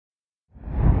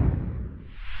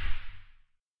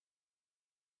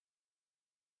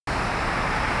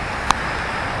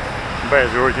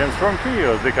Best greetings from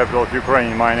Kiev, the capital of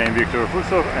Ukraine. My name is Viktor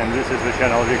Fursov, and this is the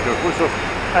channel Viktor Fursov,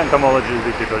 Entomologist,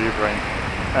 the capital of Ukraine.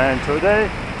 And today,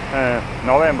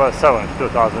 November 7th,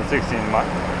 2016,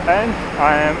 and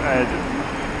I am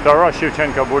at Taras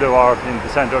Shevchenko Boulevard in the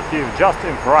center of Kiev, just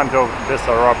in front of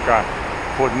Bessarabka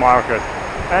food market.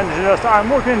 And just I'm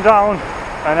walking down,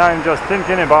 and I'm just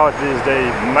thinking about this day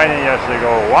many years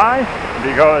ago. Why?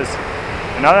 Because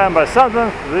November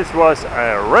 7th, this was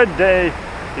a red day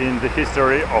in the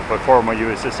history of a former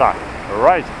USSR.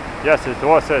 Right? Yes, it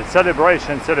was a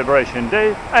celebration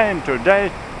day, and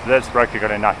today that's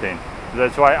practically nothing.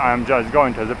 That's why I'm just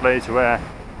going to the place where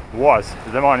was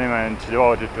the monument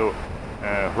devoted to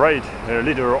great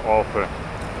leader of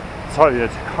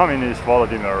Soviet Communist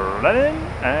Vladimir Lenin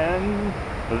and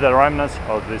the remnants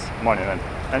of this monument.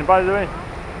 And by the way,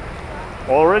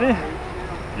 already,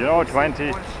 you know,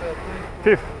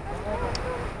 25th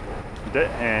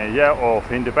year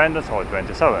of independence, or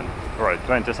 27, right,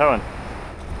 27,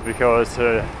 because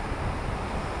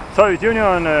Soviet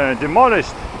Union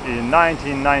demolished in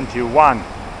 1991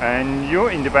 and new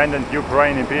independent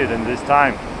Ukraine appeared in this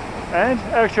time, and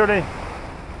actually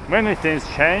many things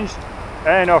changed.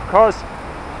 And of course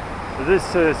this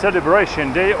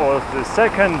celebration day, or the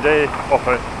second day of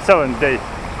a 7th day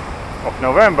of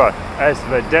November, as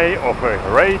the day of a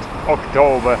great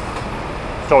October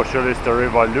socialist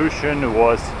revolution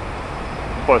was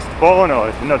postponed,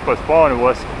 or not postponed,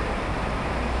 was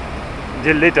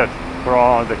deleted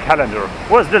from the calendar.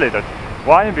 Was deleted.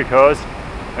 Why? Because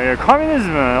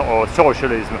communism or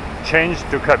socialism changed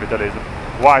to capitalism.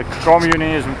 Why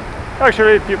communism?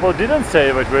 Actually, people didn't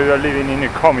say that we were living in a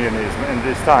communism in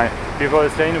this time. People were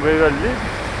saying we were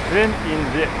living in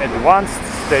the advanced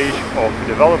stage of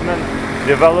development,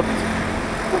 developed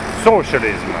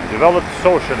socialism.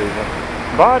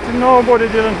 But nobody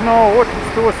didn't know what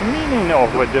was the meaning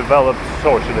of a developed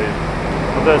socialism.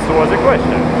 This was a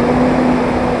question.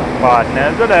 But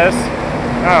nevertheless,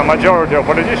 majority of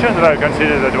politicians were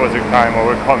considered that it was a time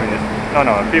of a communism.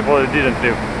 No, people didn't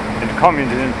live in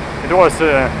communism. It was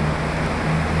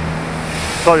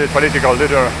Soviet political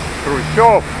leader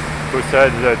Khrushchev who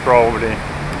said that probably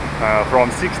from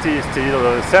 60s till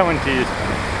the 70s,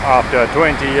 after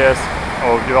 20 years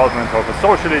of development of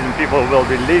socialism, people will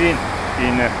be living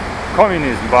in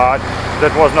communism, but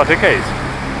that was not the case.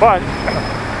 But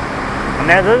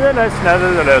nevertheless,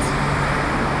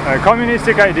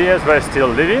 communistic ideas were still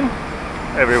living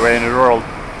everywhere in the world,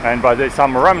 and by the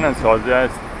some remnants of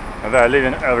that they're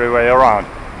living everywhere around.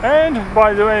 And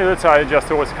by the way, that's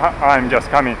I'm just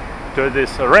coming to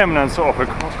this remnants of a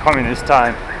communist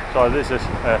time. So this is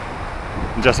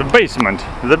just a basement.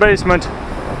 The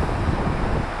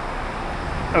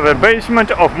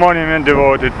basement of monument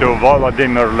devoted to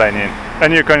Vladimir Lenin,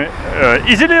 and you can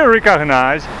easily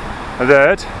recognize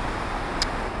that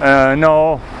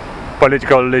no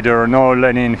political leader, no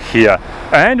Lenin here.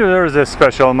 And there is a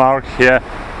special mark here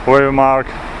where we mark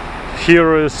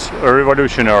heroes,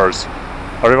 revolutionaries.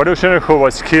 A revolutionary who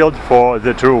was killed for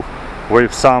the truth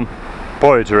with some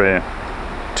poetry.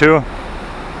 Two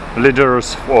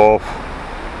leaders of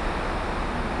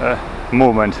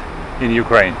movement in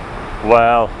Ukraine.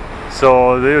 Well,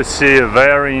 so you see a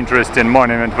very interesting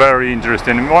monument, very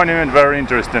interesting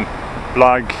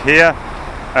plug here,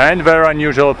 and very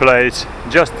unusual place,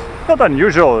 just not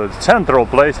unusual, central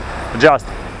place, just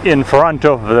in front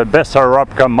of the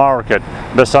Bessarabka market.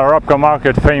 Bessarabka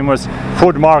market, famous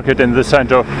food market in the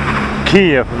center of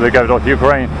Kiev, the capital of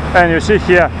Ukraine. And you see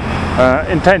here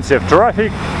intensive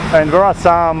traffic, and there are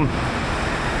some,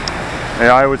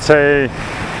 I would say,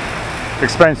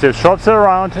 expensive shops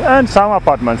around, and some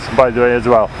apartments, by the way, as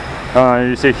well.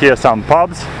 You see here some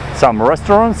pubs, some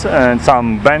restaurants, and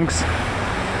some banks.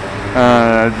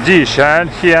 Dish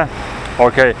here.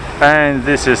 Okay, and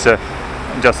this is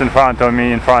just in front of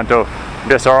me, in front of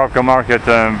Bessarabka market,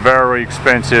 very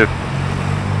expensive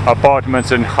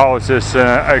apartments and houses,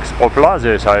 Expo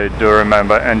Plazas, I do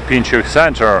remember, and Pinchuk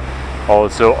Center,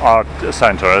 also art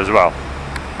center as well.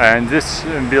 And this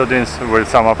buildings with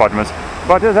some apartments.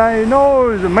 But as I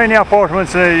know, many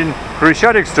apartments in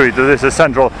Khrushatyk Street, this is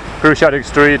central Khrushatyk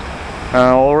Street,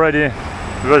 already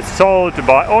was sold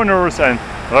by owners, and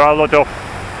there are a lot of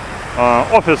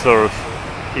offices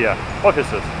here,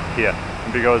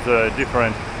 because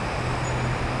different,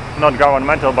 not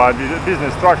governmental, but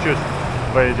business structures,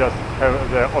 they just have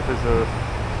their offices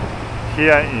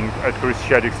here at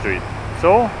Khrushatyk Street.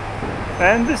 So,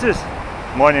 and this is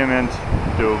monument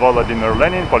to Vladimir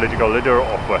Lenin, political leader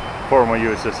of former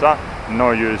USSR,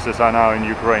 no USSR now in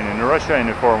Ukraine and Russia, in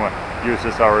the former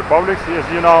USSR republics, as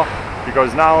you know,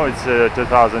 because now it's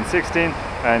 2016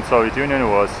 and Soviet Union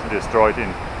was destroyed in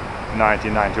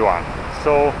 1991.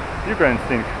 So you can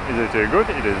think, is it good,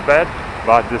 it is bad,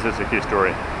 but this is a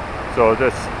history. So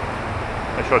that's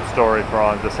a short story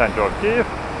from the center of Kiev,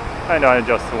 and I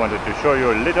just wanted to show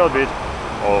you a little bit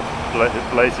of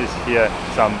places here,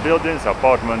 some buildings,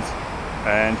 apartments,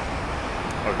 and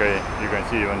okay, you can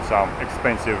see even some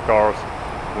expensive cars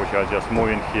which are just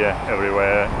moving here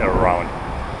everywhere around.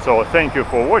 So thank you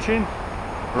for watching.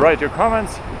 Write your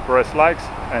comments, press likes,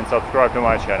 and subscribe to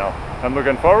my channel. I'm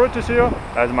looking forward to see you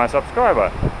as my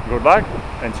subscriber. Good luck,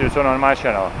 and see you soon on my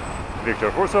channel.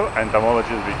 Viktor Fursov,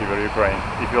 Entomologist, г.Киев, Ukraine.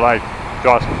 If you like to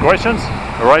ask questions,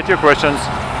 write your questions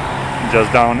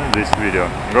just down this video.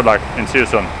 Good luck, and see you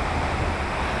soon.